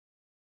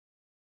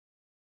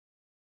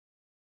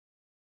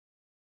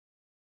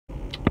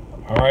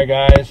All right,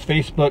 guys,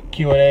 Facebook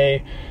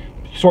Q&A,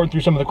 sorting through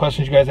some of the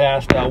questions you guys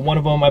asked. One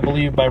of them, I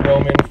believe, by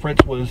Roman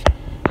Fritz was,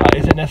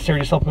 is it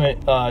necessary to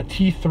supplement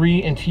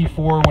T3 and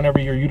T4 whenever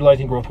you're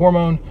utilizing growth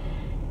hormone?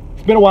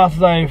 It's been a while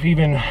since I've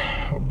even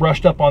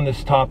brushed up on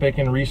this topic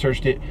and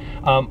researched it.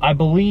 I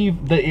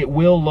believe that it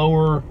will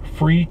lower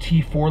free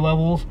T4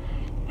 levels.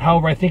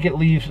 However, I think it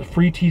leaves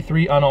free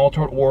T3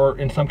 unaltered, or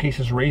in some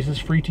cases raises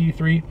free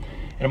T3.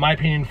 And in my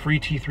opinion,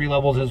 free T3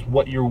 levels is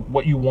what you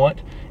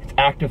want. It's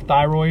active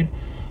thyroid.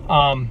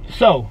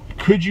 So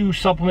could you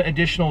supplement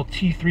additional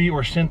T3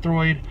 or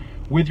Synthroid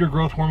with your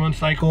growth hormone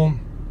cycle?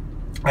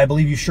 I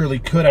believe you surely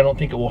could. I don't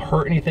think it will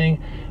hurt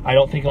anything. I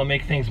don't think it'll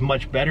make things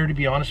much better, to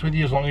be honest with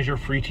you, as long as your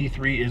free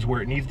T3 is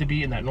where it needs to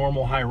be in that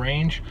normal high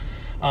range.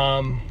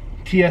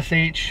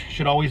 TSH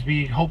should always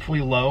be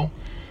hopefully low.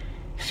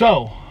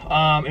 So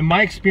in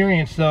my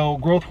experience though,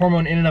 growth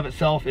hormone in and of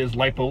itself is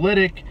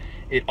lipolytic.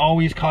 It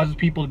always causes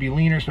people to be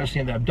leaner,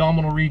 especially in the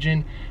abdominal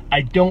region.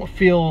 I don't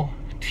feel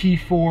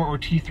T4 or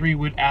T3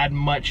 would add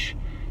much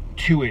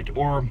to it,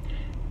 or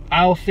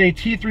I'll say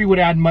T3 would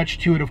add much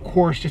to it. Of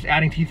course, just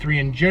adding T3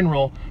 in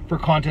general for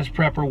contest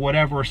prep or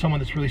whatever, or someone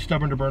that's really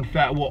stubborn to burn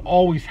fat, will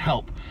always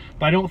help.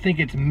 But I don't think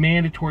it's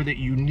mandatory that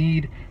you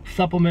need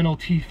supplemental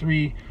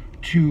T3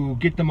 to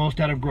get the most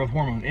out of growth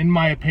hormone, in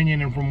my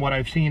opinion, and from what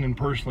I've seen and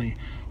personally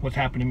what's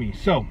happened to me.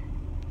 So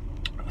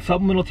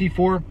supplemental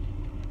T4,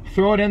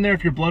 throw it in there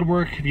if your blood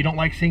work, if you don't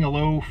like seeing a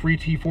low free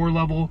T4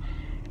 level,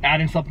 add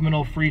in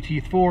supplemental free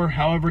T4.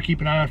 However,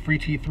 keep an eye on free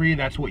T3.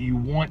 That's what you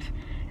want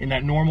in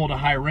that normal to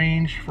high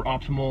range for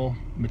optimal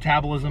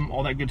metabolism,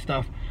 all that good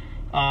stuff.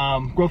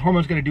 Growth hormone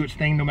is going to do its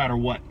thing no matter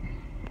what.